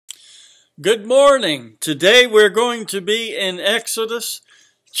Good morning. Today we're going to be in Exodus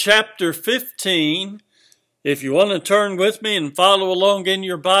chapter 15. If you want to turn with me and follow along in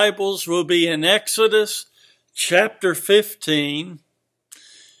your Bibles, we'll be in Exodus chapter 15.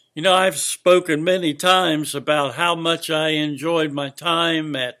 You know, I've spoken many times about how much I enjoyed my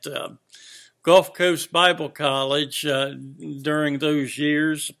time at Gulf Coast Bible College during those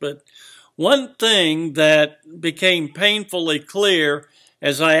years, but one thing that became painfully clear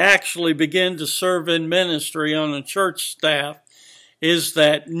as I actually began to serve in ministry on a church staff is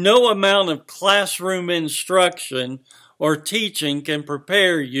that no amount of classroom instruction or teaching can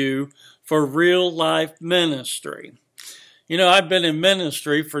prepare you for real life ministry. You know, I've been in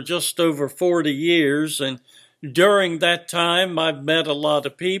ministry for just over 40 years, and during that time I've met a lot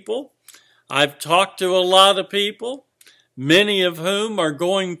of people. I've talked to a lot of people, many of whom are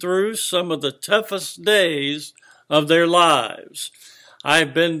going through some of the toughest days of their lives.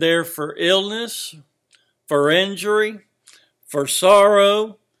 I've been there for illness, for injury, for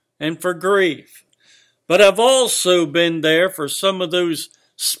sorrow, and for grief. But I've also been there for some of those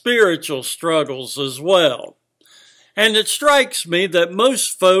spiritual struggles as well. And it strikes me that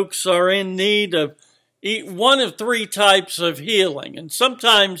most folks are in need of one of three types of healing, and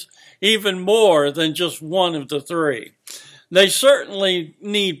sometimes even more than just one of the three. They certainly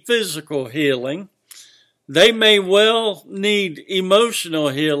need physical healing. They may well need emotional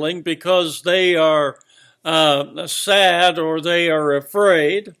healing because they are sad or they are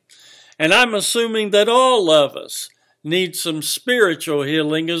afraid. And I'm assuming that all of us need some spiritual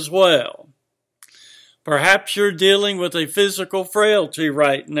healing as well. Perhaps you're dealing with a physical frailty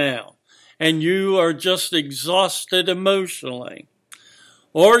right now, and you are just exhausted emotionally.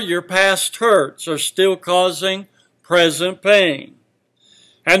 Or your past hurts are still causing present pain.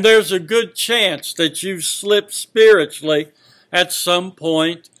 And there's a good chance that you've slipped spiritually at some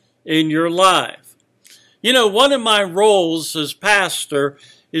point in your life. You know, one of my roles as pastor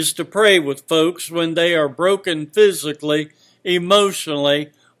is to pray with folks when they are broken physically, emotionally,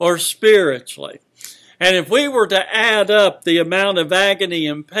 or spiritually. And if we were to add up the amount of agony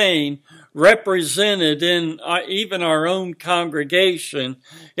and pain represented in even our own congregation,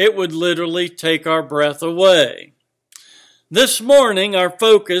 it would literally take our breath away. This morning, our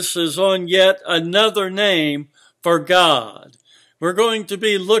focus is on yet another name for God. We're going to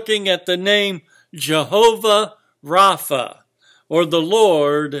be looking at the name Jehovah Rapha, or the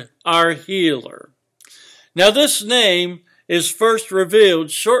Lord our healer. Now, this name is first revealed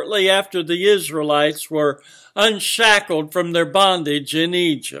shortly after the Israelites were unshackled from their bondage in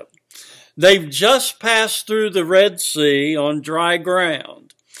Egypt. They've just passed through the Red Sea on dry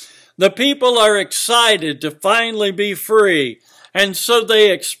ground. The people are excited to finally be free, and so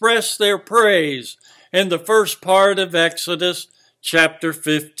they express their praise in the first part of Exodus chapter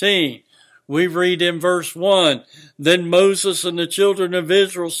 15. We read in verse 1, "Then Moses and the children of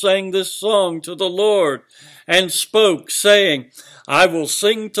Israel sang this song to the Lord and spoke, saying, I will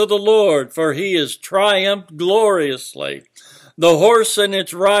sing to the Lord, for he has triumphed gloriously. The horse and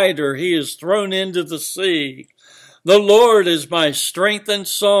its rider he has thrown into the sea. The Lord is my strength and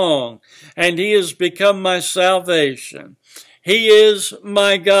song, and he has become my salvation. He is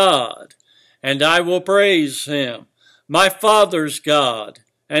my God, and I will praise him, my Father's God,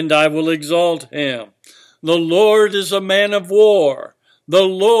 and I will exalt him. The Lord is a man of war. The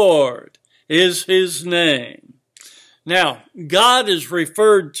Lord is his name." Now, God is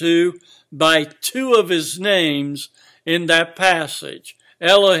referred to by two of his names in that passage,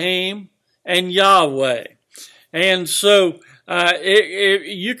 Elohim and Yahweh. And so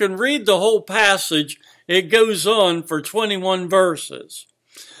you can read the whole passage. It goes on for 21 verses.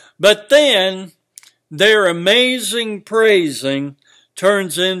 But then their amazing praising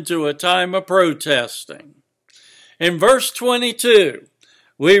turns into a time of protesting. In verse 22,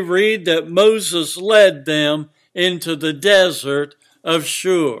 we read that Moses led them into the desert of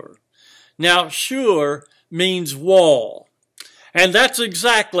Shur. Now, Shur means wall, and that's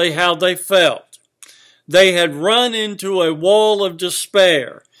exactly how they felt. They had run into a wall of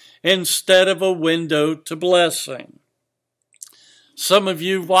despair instead of a window to blessing. Some of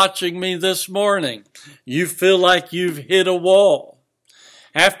you watching me this morning, you feel like you've hit a wall.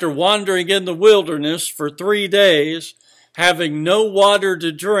 After wandering in the wilderness for 3 days, having no water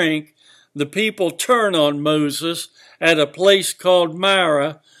to drink, the people turn on Moses at a place called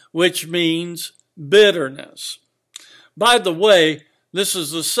Marah, which means bitterness. By the way, this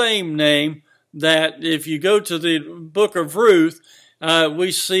is the same name that if you go to the book of Ruth,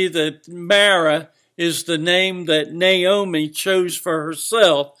 we see that Marah is the name that Naomi chose for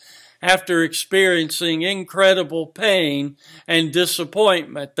herself after experiencing incredible pain and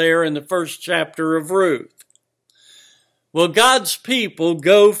disappointment there in the first chapter of Ruth. Well, God's people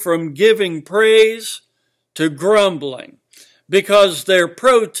go from giving praise to grumbling because their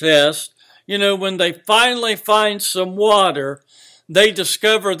protest, when they finally find some water, they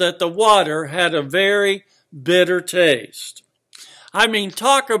discover that the water had a very bitter taste. I mean,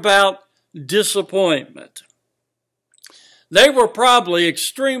 talk about disappointment. They were probably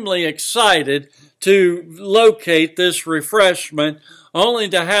extremely excited to locate this refreshment, only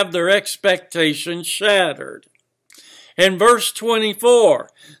to have their expectations shattered. In verse 24,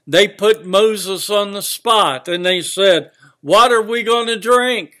 they put Moses on the spot and they said, "What are we going to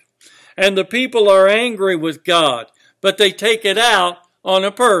drink?" And the people are angry with God, but they take it out on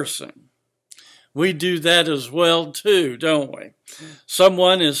a person. We do that as well too, don't we?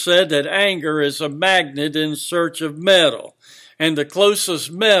 Someone has said that anger is a magnet in search of metal, and the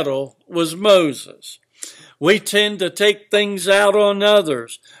closest metal was Moses. We tend to take things out on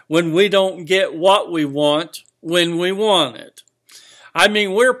others when we don't get what we want when we want it. I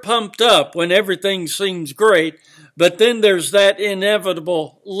mean, we're pumped up when everything seems great, but then there's that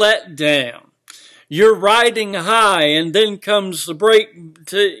inevitable letdown. You're riding high, and then comes the break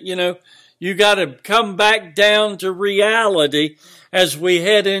you got to come back down to reality as we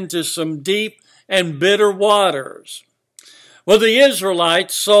head into some deep and bitter waters. Well, the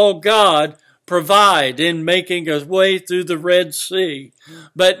Israelites saw God provide in making a way through the Red Sea,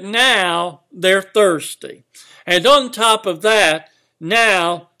 but now they're thirsty. And on top of that,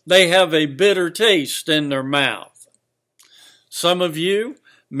 now they have a bitter taste in their mouth. Some of you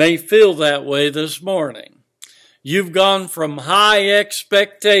may feel that way this morning. You've gone from high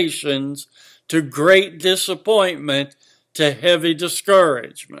expectations to great disappointment to heavy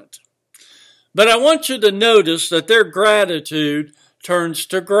discouragement. But I want you to notice that their gratitude turns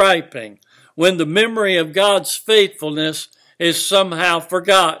to griping when the memory of God's faithfulness is somehow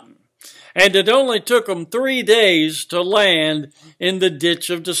forgotten. And it only took them 3 days to land in the ditch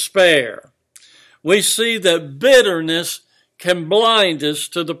of despair. We see that bitterness can blind us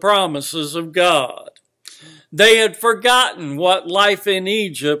to the promises of God. They had forgotten what life in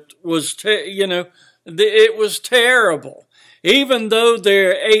Egypt was, it was terrible. Even though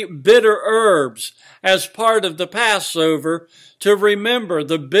they ate bitter herbs as part of the Passover to remember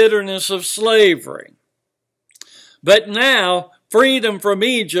the bitterness of slavery. But now, freedom from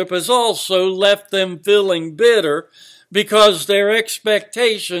Egypt has also left them feeling bitter because their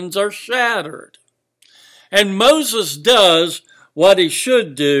expectations are shattered. And Moses does what he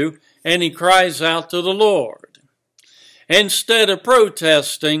should do, and he cries out to the Lord. Instead of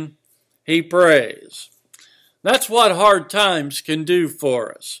protesting, he prays. That's what hard times can do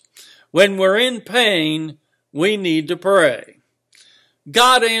for us. When we're in pain, we need to pray.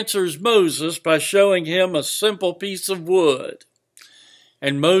 God answers Moses by showing him a simple piece of wood.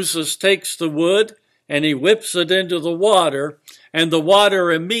 And Moses takes the wood and he whips it into the water, and the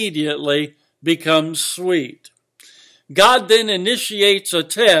water immediately becomes sweet. God then initiates a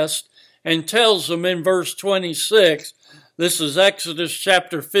test and tells them in verse 26, this is Exodus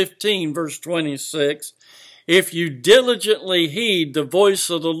chapter 15, verse 26, "If you diligently heed the voice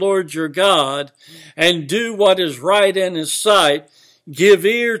of the Lord your God and do what is right in his sight, give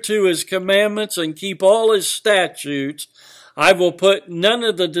ear to his commandments and keep all his statutes, I will put none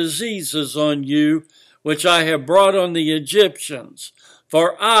of the diseases on you which I have brought on the Egyptians,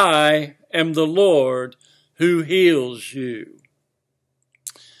 for I am the Lord who heals you."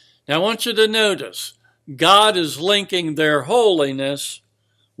 Now I want you to notice, God is linking their holiness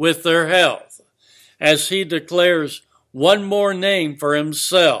with their health, as he declares one more name for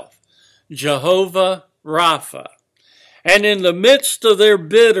himself, Jehovah Rapha. And in the midst of their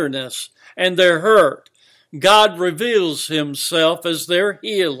bitterness and their hurt, God reveals himself as their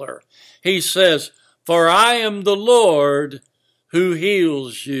healer. He says, "For I am the Lord who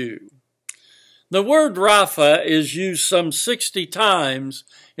heals you." The word Rapha is used some 60 times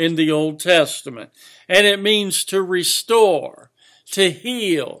in the Old Testament, and it means to restore, to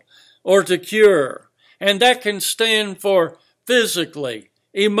heal, or to cure. And that can stand for physically,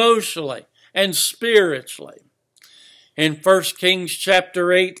 emotionally, and spiritually. In 1 Kings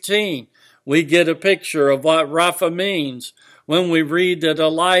chapter 18, we get a picture of what Rapha means when we read that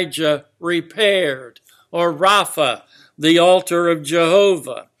Elijah repaired, or Rapha, the altar of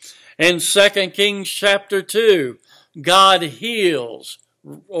Jehovah. In 2 Kings chapter 2, God heals,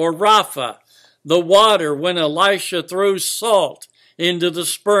 or Rapha, the water when Elisha throws salt into the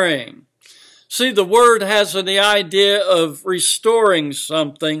spring. See, the word has the idea of restoring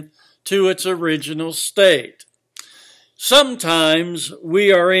something to its original state. Sometimes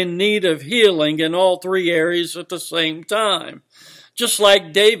we are in need of healing in all three areas at the same time, just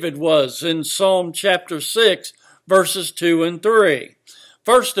like David was in Psalm chapter 6, verses 2 and 3.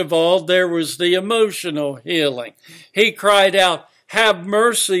 First of all, there was the emotional healing. He cried out, "Have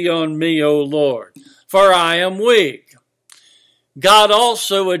mercy on me, O Lord, for I am weak." God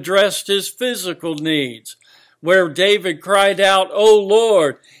also addressed his physical needs, where David cried out, "O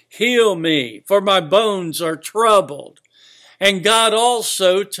Lord, heal me, for my bones are troubled." And God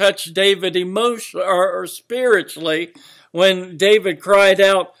also touched David emotionally or spiritually when David cried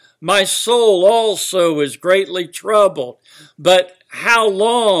out, "My soul also is greatly troubled. But how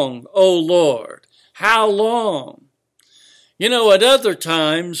long, O Lord? How long?" You know, at other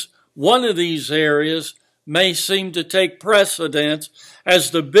times, one of these areas may seem to take precedence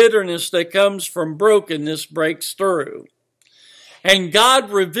as the bitterness that comes from brokenness breaks through. And God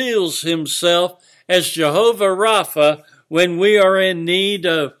reveals himself as Jehovah Rapha when we are in need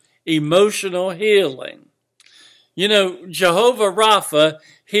of emotional healing. You know, Jehovah Rapha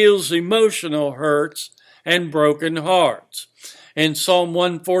heals emotional hurts and broken hearts. In Psalm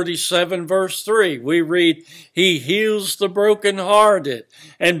 147, verse 3, we read, "He heals the brokenhearted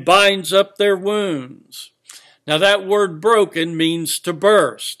and binds up their wounds." Now that word broken means to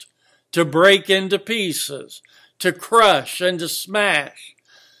burst, to break into pieces, to crush and to smash.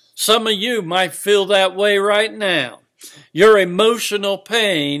 Some of you might feel that way right now. Your emotional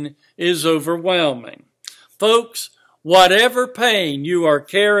pain is overwhelming. Folks, whatever pain you are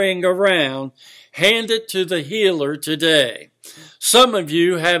carrying around, hand it to the healer today. Some of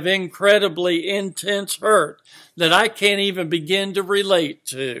you have incredibly intense hurt that I can't even begin to relate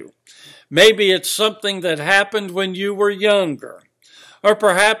to. Maybe it's something that happened when you were younger, or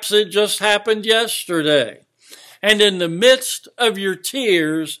perhaps it just happened yesterday. And in the midst of your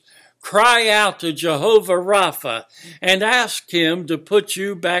tears, cry out to Jehovah Rapha and ask him to put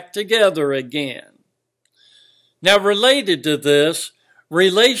you back together again. Now, related to this,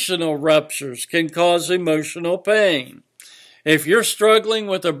 relational ruptures can cause emotional pain. If you're struggling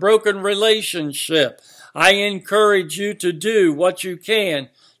with a broken relationship, I encourage you to do what you can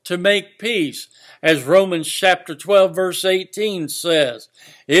to make peace. As Romans chapter 12, verse 18 says,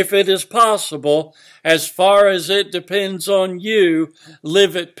 "If it is possible, as far as it depends on you,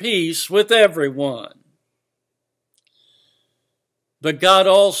 live at peace with everyone." But God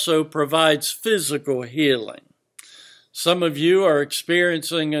also provides physical healing. Some of you are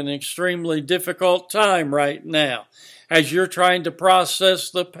experiencing an extremely difficult time right now as you're trying to process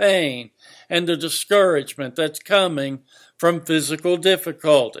the pain and the discouragement that's coming from physical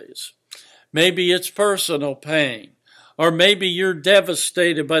difficulties. Maybe it's personal pain, or maybe you're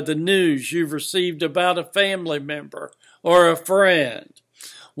devastated by the news you've received about a family member or a friend.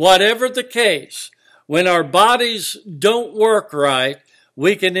 Whatever the case, when our bodies don't work right,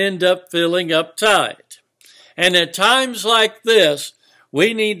 we can end up feeling uptight. And at times like this,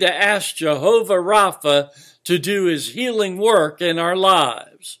 we need to ask Jehovah Rapha to do his healing work in our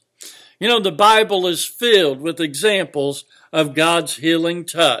lives. You know, the Bible is filled with examples of God's healing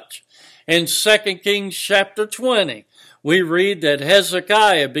touch. In 2 Kings chapter 20, we read that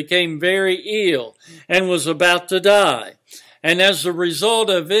Hezekiah became very ill and was about to die. And as a result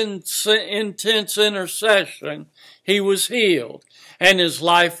of intense intercession, he was healed, and his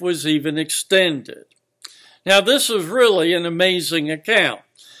life was even extended. Now, this is really an amazing account.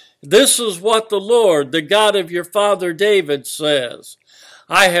 This is what the Lord, the God of your father David, says.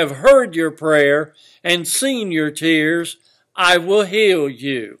 "I have heard your prayer and seen your tears. I will heal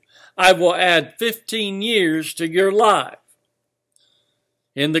you. I will add 15 years to your life."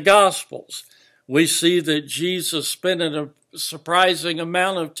 In the Gospels, we see that Jesus spent a surprising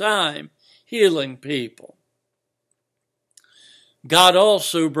amount of time healing people. God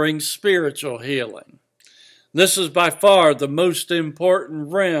also brings spiritual healing. This is by far the most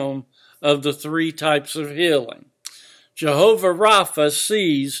important realm of the three types of healing. Jehovah Rapha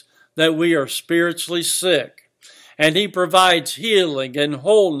sees that we are spiritually sick, and he provides healing and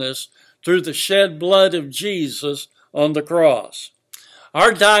wholeness through the shed blood of Jesus on the cross.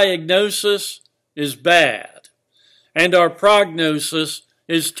 Our diagnosis is bad, and our prognosis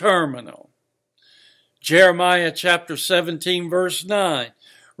is terminal. Jeremiah chapter 17, verse 9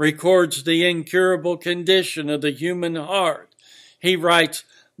 records the incurable condition of the human heart. He writes,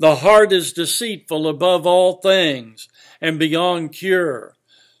 "The heart is deceitful above all things and beyond cure.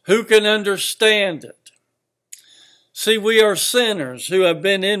 Who can understand it?" See, we are sinners who have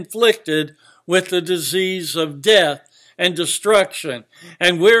been inflicted with the disease of death and destruction,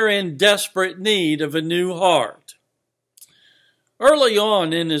 and we're in desperate need of a new heart. Early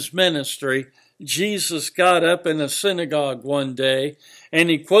on in his ministry, Jesus got up in a synagogue one day and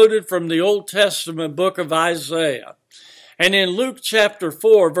he quoted from the Old Testament book of Isaiah. And in Luke chapter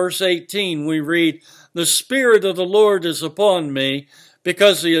 4, verse 18, we read, "The Spirit of the Lord is upon me,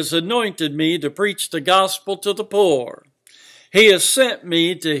 because he has anointed me to preach the gospel to the poor. He has sent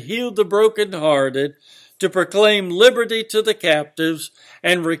me to heal the brokenhearted, to proclaim liberty to the captives,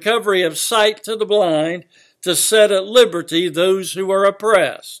 and recovery of sight to the blind, to set at liberty those who are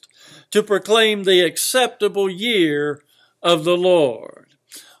oppressed, to proclaim the acceptable year of the Lord."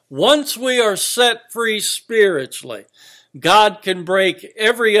 Once we are set free spiritually, God can break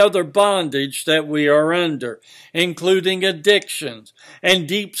every other bondage that we are under, including addictions and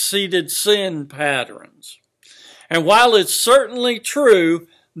deep-seated sin patterns. And while it's certainly true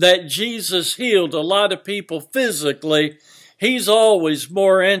that Jesus healed a lot of people physically, he's always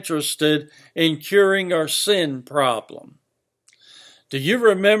more interested in curing our sin problem. Do you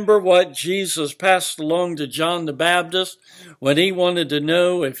remember what Jesus passed along to John the Baptist when he wanted to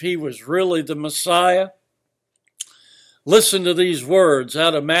know if he was really the Messiah? Listen to these words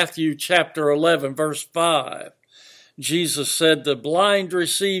out of Matthew chapter 11, verse 5. Jesus said, "The blind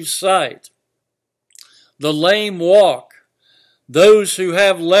receive sight, the lame walk, those who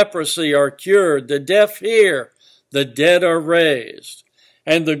have leprosy are cured, the deaf hear, the dead are raised,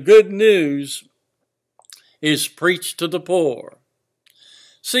 and the good news is preached to the poor."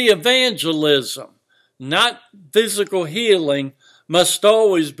 See, evangelism, not physical healing, must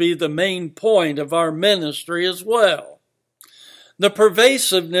always be the main point of our ministry as well. The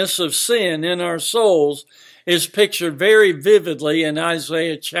pervasiveness of sin in our souls is pictured very vividly in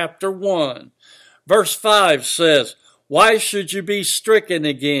Isaiah chapter 1. Verse 5 says, "Why should you be stricken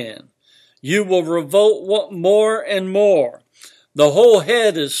again? You will revolt more and more. The whole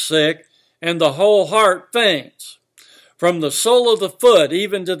head is sick, and the whole heart faints. From the sole of the foot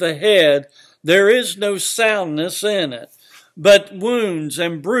even to the head, there is no soundness in it, but wounds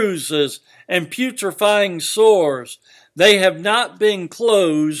and bruises and putrefying sores. They have not been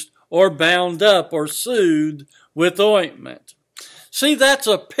closed or bound up or soothed with ointment." See, that's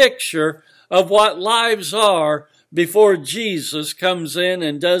a picture of what lives are before Jesus comes in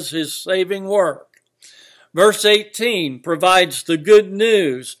and does his saving work. Verse 18 provides the good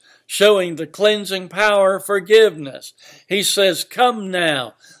news, showing the cleansing power of forgiveness. He says, "Come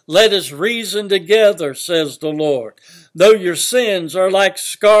now, let us reason together, says the Lord. Though your sins are like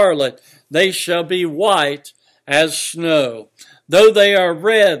scarlet, they shall be white as snow. Though they are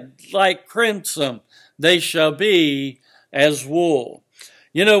red like crimson, they shall be as wool."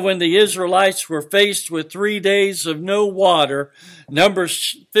 You know, when the Israelites were faced with 3 days of no water,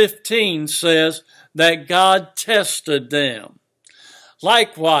 Numbers 15 says that God tested them.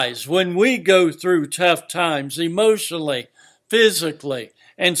 Likewise, when we go through tough times emotionally, physically,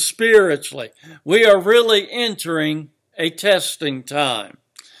 and spiritually, we are really entering a testing time.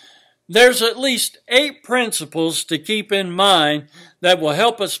 There's at least 8 principles to keep in mind that will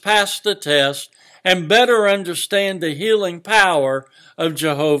help us pass the test and better understand the healing power of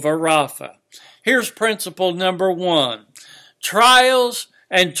Jehovah Rapha. Here's principle number 1. Trials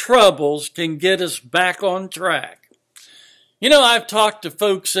and troubles can get us back on track. You know, I've talked to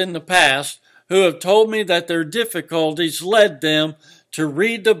folks in the past who have told me that their difficulties led them to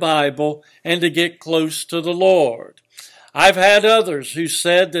read the Bible and to get close to the Lord. I've had others who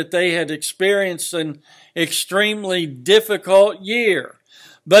said that they had experienced an extremely difficult year,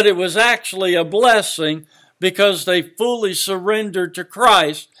 but it was actually a blessing because they fully surrendered to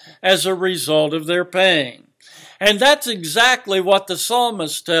Christ as a result of their pain. And that's exactly what the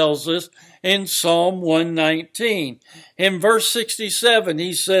psalmist tells us in Psalm 119. In verse 67,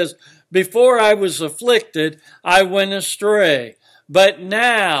 he says, "Before I was afflicted, I went astray, but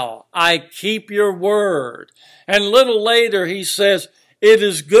now I keep your word." And a little later he says, "It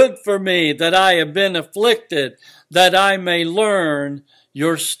is good for me that I have been afflicted, that I may learn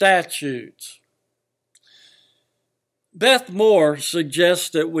your statutes." Beth Moore suggests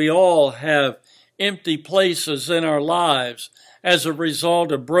that we all have empty places in our lives as a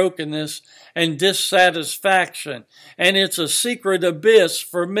result of brokenness and dissatisfaction, and it's a secret abyss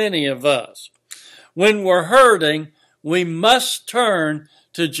for many of us. When we're hurting, we must turn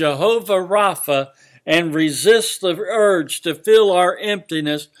to Jehovah Rapha and resist the urge to fill our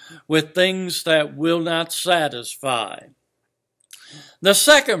emptiness with things that will not satisfy. The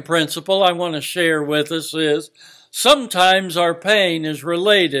second principle I want to share with us is sometimes our pain is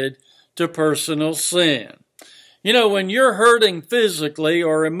related to personal sin. You know, when you're hurting physically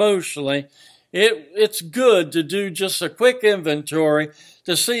or emotionally, it's good to do just a quick inventory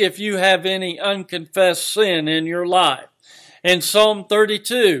to see if you have any unconfessed sin in your life. In Psalm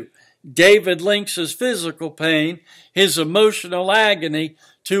 32, David links his physical pain, his emotional agony,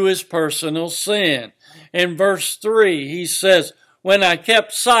 to his personal sin. In verse 3, he says, "When I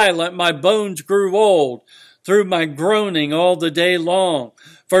kept silent, my bones grew old through my groaning all the day long.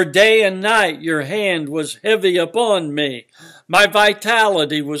 For day and night your hand was heavy upon me. My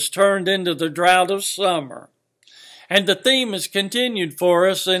vitality was turned into the drought of summer." And the theme is continued for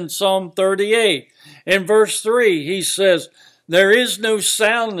us in Psalm 38. In verse 3, he says, "There is no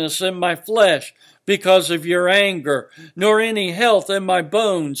soundness in my flesh because of your anger, nor any health in my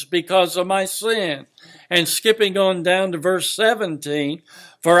bones because of my sin." And skipping on down to verse 17,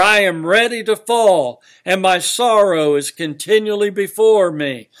 "For I am ready to fall, and my sorrow is continually before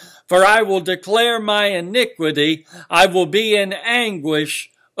me. For I will declare my iniquity, I will be in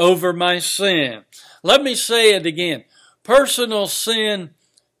anguish over my sin." Let me say it again. Personal sin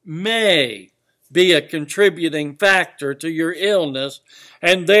may be a contributing factor to your illness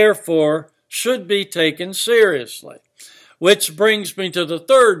and therefore should be taken seriously. Which brings me to the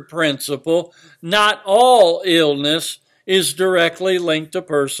third principle. Not all illness is directly linked to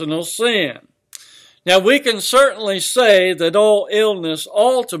personal sin. Now, we can certainly say that all illness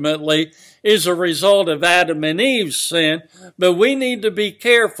ultimately is a result of Adam and Eve's sin, but we need to be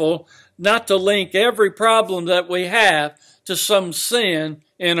careful not to link every problem that we have to some sin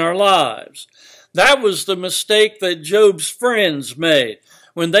in our lives. That was the mistake that Job's friends made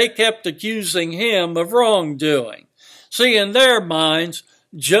when they kept accusing him of wrongdoing. See, in their minds,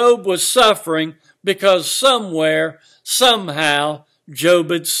 Job was suffering because somewhere, somehow, Job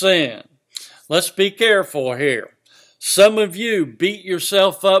had sinned. Let's be careful here. Some of you beat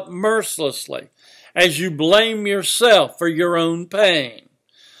yourself up mercilessly as you blame yourself for your own pain.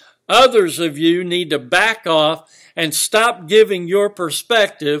 Others of you need to back off and stop giving your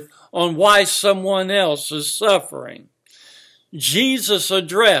perspective on why someone else is suffering. Jesus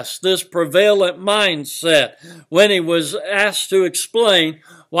addressed this prevalent mindset when he was asked to explain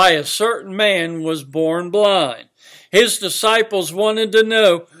why a certain man was born blind. His disciples wanted to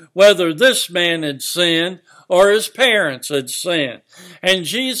know whether this man had sinned or his parents had sinned. And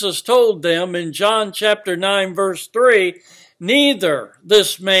Jesus told them in John chapter 9 verse 3, "Neither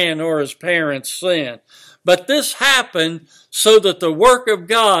this man or his parents sinned, but this happened so that the work of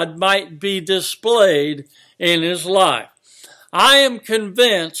God might be displayed in his life." I am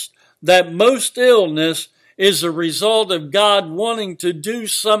convinced that most illness is a result of God wanting to do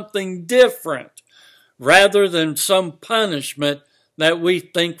something different rather than some punishment that we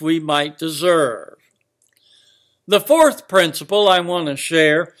think we might deserve. The fourth principle I want to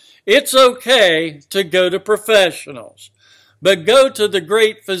share, it's okay to go to professionals, but go to the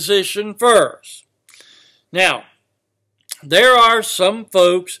great physician first. Now, there are some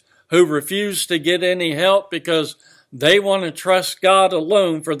folks who refuse to get any help because they want to trust God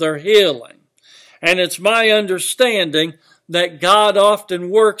alone for their healing. And it's my understanding that God often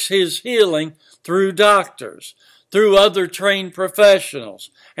works his healing through doctors, through other trained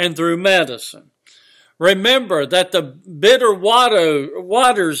professionals, and through medicine. Remember that the bitter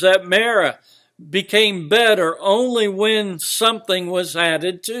waters at Marah became better only when something was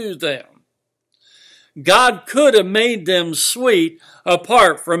added to them. God could have made them sweet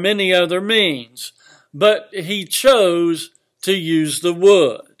apart from any other means, but he chose to use the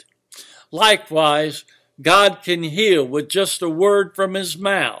wood. Likewise, God can heal with just a word from his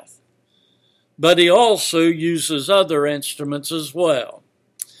mouth, but he also uses other instruments as well.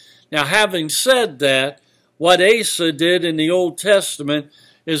 Now, having said that, what Asa did in the Old Testament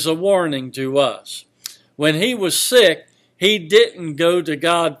is a warning to us. When he was sick, he didn't go to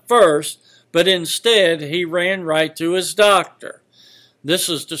God first, but instead he ran right to his doctor. This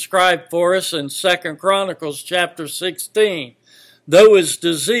is described for us in 2 Chronicles chapter 16. Though his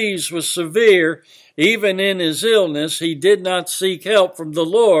disease was severe, even in his illness, he did not seek help from the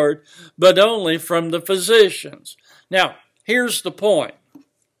Lord, but only from the physicians. Now, here's the point.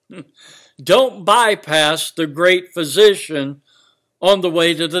 Don't bypass the great physician on the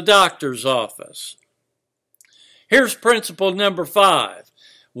way to the doctor's office. Here's principle number 5.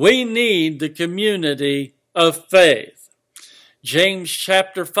 We need the community of faith. James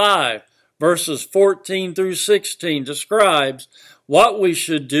chapter 5, verses 14 through 16 describes what we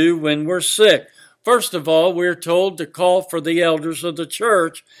should do when we're sick. First of all, we're told to call for the elders of the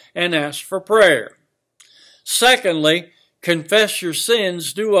church and ask for prayer. Secondly, confess your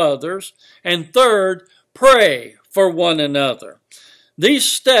sins to others. And third, pray for one another. These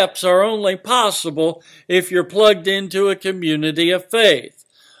steps are only possible if you're plugged into a community of faith.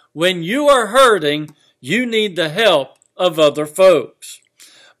 When you are hurting, you need the help of other folks.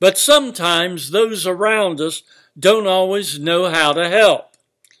 But sometimes those around us don't always know how to help.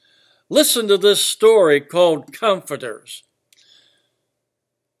 Listen to this story called Comforters.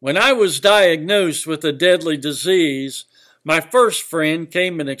 When I was diagnosed with a deadly disease, my first friend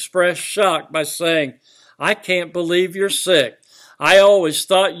came and expressed shock by saying, "I can't believe you're sick. I always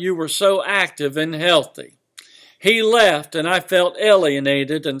thought you were so active and healthy." He left, and I felt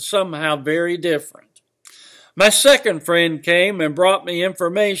alienated and somehow very different. My second friend came and brought me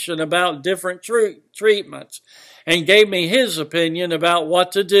information about different treatments and gave me his opinion about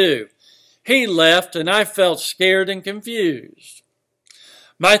what to do. He left, and I felt scared and confused.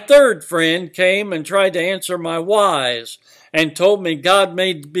 My third friend came and tried to answer my whys and told me God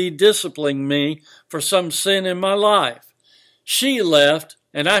may be disciplining me for some sin in my life. She left,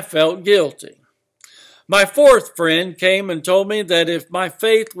 and I felt guilty. My fourth friend came and told me that if my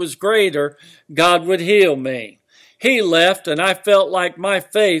faith was greater, God would heal me. He left, and I felt like my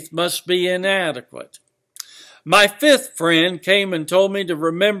faith must be inadequate. My fifth friend came and told me to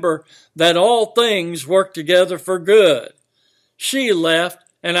remember that all things work together for good. She left,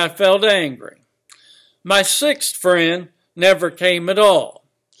 and I felt angry. My sixth friend never came at all.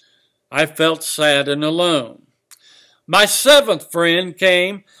 I felt sad and alone. My seventh friend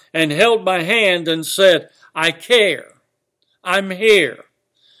came and held my hand and said, "I care. I'm here.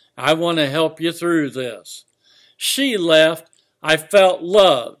 I want to help you through this." She left. I felt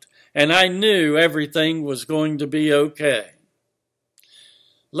loved, and I knew everything was going to be okay.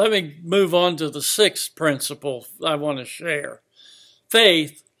 Let me move on to the sixth principle I want to share.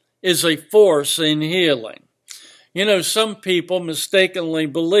 Faith is a force in healing. You know, some people mistakenly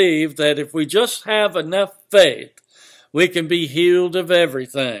believe that if we just have enough faith, we can be healed of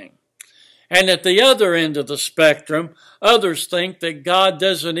everything. And at the other end of the spectrum, others think that God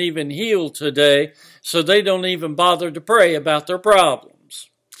doesn't even heal today, so they don't even bother to pray about their problems.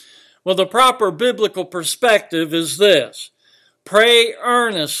 Well, the proper biblical perspective is this: pray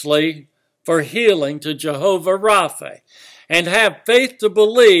earnestly for healing to Jehovah Rapha, and have faith to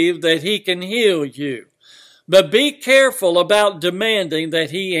believe that he can heal you. But be careful about demanding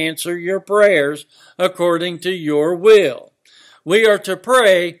that he answer your prayers according to your will. We are to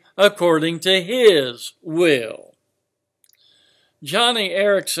pray according to his will. Johnny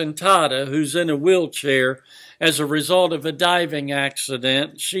Erickson Tata, who's in a wheelchair as a result of a diving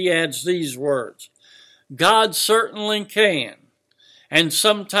accident, she adds these words: God certainly can, and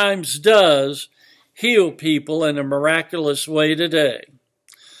sometimes does, heal people in a miraculous way today.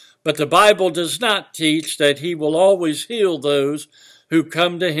 But the Bible does not teach that he will always heal those who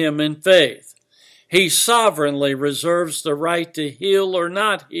come to him in faith. He sovereignly reserves the right to heal or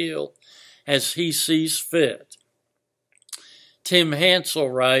not heal as he sees fit. Tim Hansel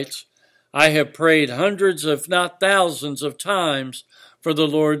writes, "I have prayed hundreds if not thousands of times for the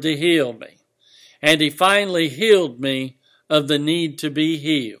Lord to heal me, and he finally healed me of the need to be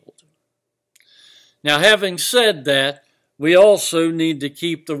healed." Now, having said that, we also need to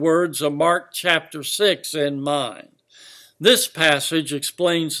keep the words of Mark chapter 6 in mind. This passage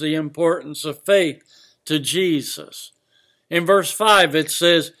explains the importance of faith to Jesus. In verse 5 it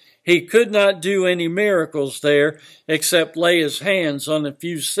says, he could not do any miracles there except lay his hands on a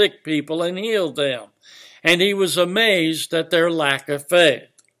few sick people and heal them, and he was amazed at their lack of faith.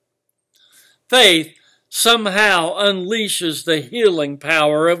 Faith somehow unleashes the healing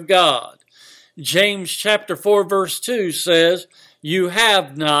power of God. James chapter 4 verse 2 says, "You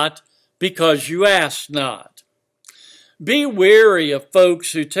have not because you ask not." Be wary of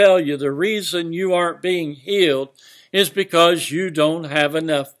folks who tell you the reason you aren't being healed is because you don't have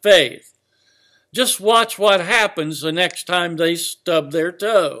enough faith. Just watch what happens the next time they stub their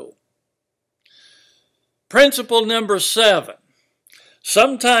toe. Principle number 7.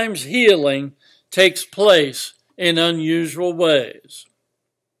 Sometimes healing takes place in unusual ways.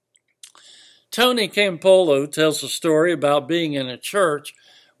 Tony Campolo tells a story about being in a church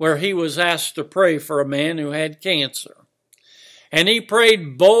where he was asked to pray for a man who had cancer. And he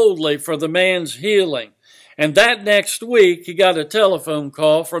prayed boldly for the man's healing. And that next week, he got a telephone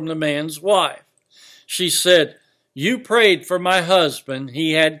call from the man's wife. She said, "You prayed for my husband.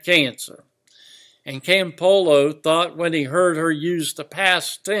 He had cancer." And Campolo thought when he heard her use the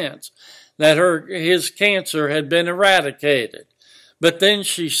past tense that his cancer had been eradicated. But then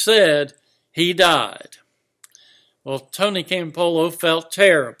she said, "He died." Well, Tony Campolo felt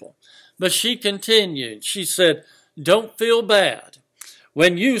terrible. But she continued. She said, "Don't feel bad.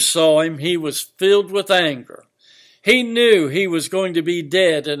 When you saw him, he was filled with anger. He knew he was going to be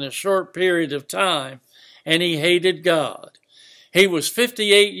dead in a short period of time, and he hated God. He was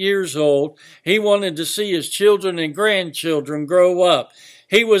 58 years old. He wanted to see his children and grandchildren grow up.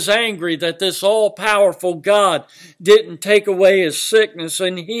 He was angry that this all-powerful God didn't take away his sickness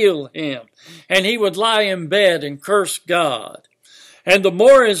and heal him. And he would lie in bed and curse God. And the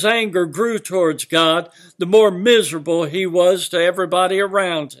more his anger grew towards God, the more miserable he was to everybody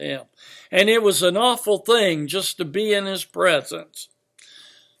around him. And it was an awful thing just to be in his presence.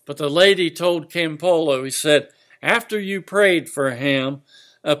 But the lady told Campolo, he said, after you prayed for him,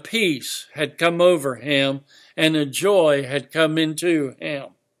 a peace had come over him and a joy had come into him.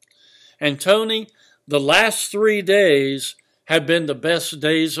 And Tony, the last 3 days have been the best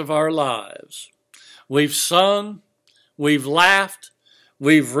days of our lives. We've sung, we've laughed,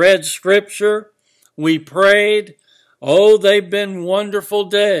 we've read scripture, we prayed. Oh, they've been wonderful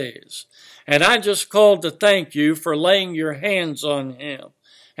days. And I just called to thank you for laying your hands on him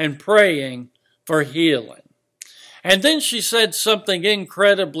and praying for healing. And then she said something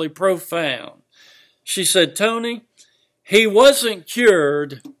incredibly profound. She said, Tony, he wasn't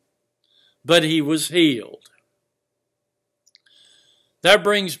cured, but he was healed. That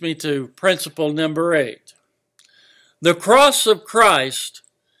brings me to principle number 8. The cross of Christ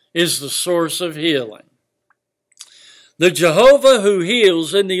is the source of healing. The Jehovah who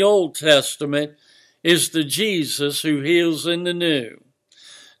heals in the Old Testament is the Jesus who heals in the New.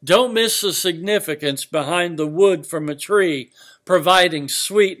 Don't miss the significance behind the wood from a tree providing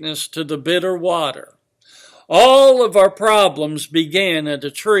sweetness to the bitter water. All of our problems began at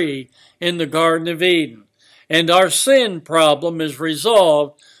a tree in the Garden of Eden, and our sin problem is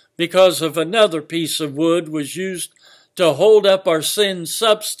resolved because of another piece of wood was used to hold up our sin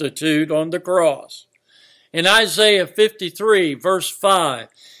substitute on the cross. In Isaiah 53, verse 5,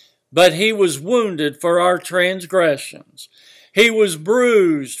 but he was wounded for our transgressions. He was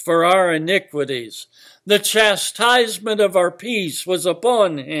bruised for our iniquities. The chastisement of our peace was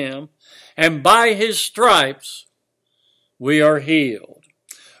upon him, and by his stripes we are healed.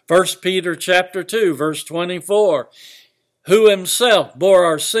 1 Peter chapter 2, verse 24, who himself bore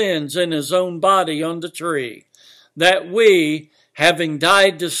our sins in his own body on the tree, that we, having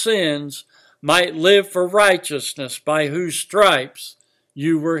died to sins, might live for righteousness, by whose stripes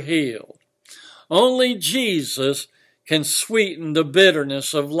you were healed. Only Jesus can sweeten the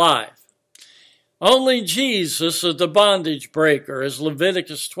bitterness of life. Only Jesus is the bondage breaker, as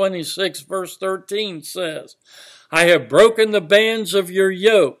Leviticus 26 verse 13 says, I have broken the bands of your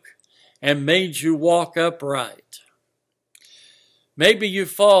yoke and made you walk upright. Maybe you've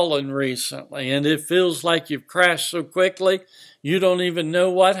fallen recently and it feels like you've crashed so quickly you don't even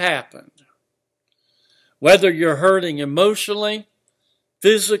know what happened. Whether you're hurting emotionally,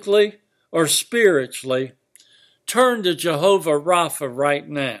 physically, or spiritually, turn to Jehovah Rapha right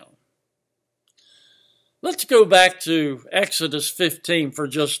now. Let's go back to Exodus 15 for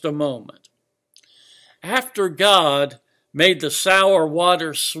just a moment. After God made the sour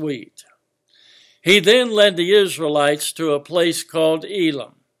water sweet, he then led the Israelites to a place called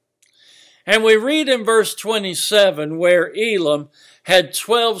Elim. And we read in verse 27 where Elim had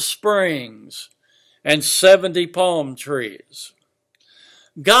 12 springs and 70 palm trees.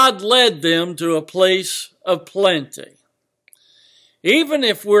 God led them to a place of plenty. Even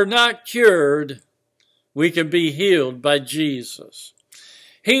if we're not cured, we can be healed by Jesus.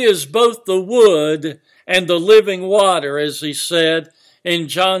 He is both the wood and the living water, as he said in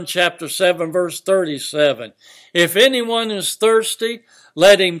John chapter 7, verse 37. If anyone is thirsty,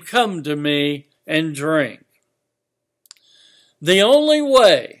 let him come to me and drink. The only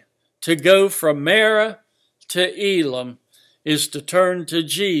way to go from Marah to Elim is to turn to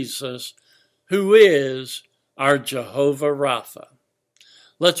Jesus, who is our Jehovah Rapha.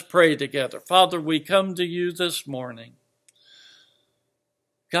 Let's pray together. Father, we come to you this morning.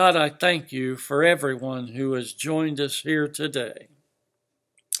 God, I thank you for everyone who has joined us here today.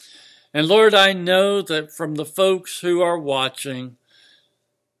 And Lord, I know that from the folks who are watching,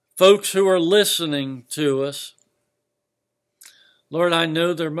 folks who are listening to us, Lord, I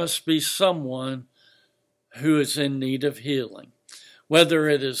know there must be someone who is in need of healing. Whether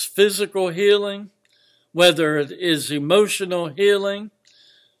it is physical healing, whether it is emotional healing,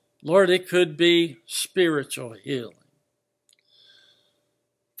 Lord, it could be spiritual healing.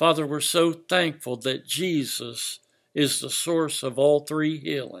 Father, we're so thankful that Jesus is the source of all three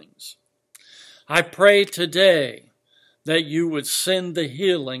healings. I pray today that you would send the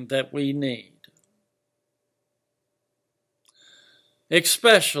healing that we need,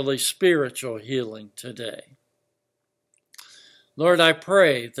 especially spiritual healing today. Lord, I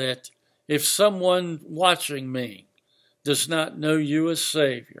pray that if someone watching me does not know you as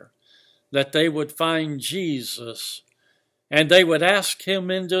Savior, that they would find Jesus and they would ask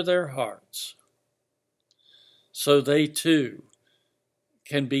him into their hearts so they too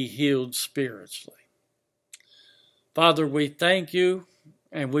can be healed spiritually. Father, we thank you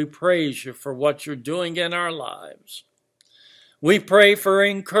and we praise you for what you're doing in our lives. We pray for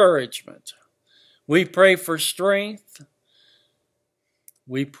encouragement. We pray for strength.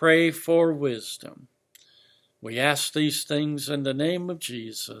 We pray for wisdom. We ask these things in the name of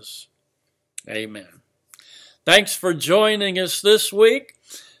Jesus. Amen. Thanks for joining us this week.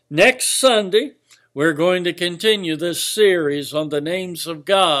 Next Sunday, we're going to continue this series on the names of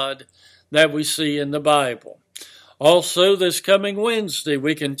God that we see in the Bible. Also, this coming Wednesday,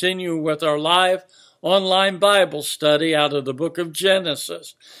 we continue with our live online Bible study out of the book of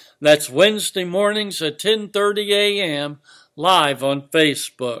Genesis. That's Wednesday mornings at 10:30 a.m. live on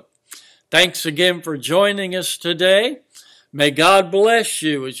Facebook. Thanks again for joining us today. May God bless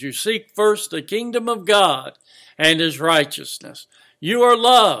you as you seek first the kingdom of God and his righteousness. You are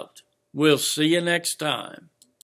loved. We'll see you next time.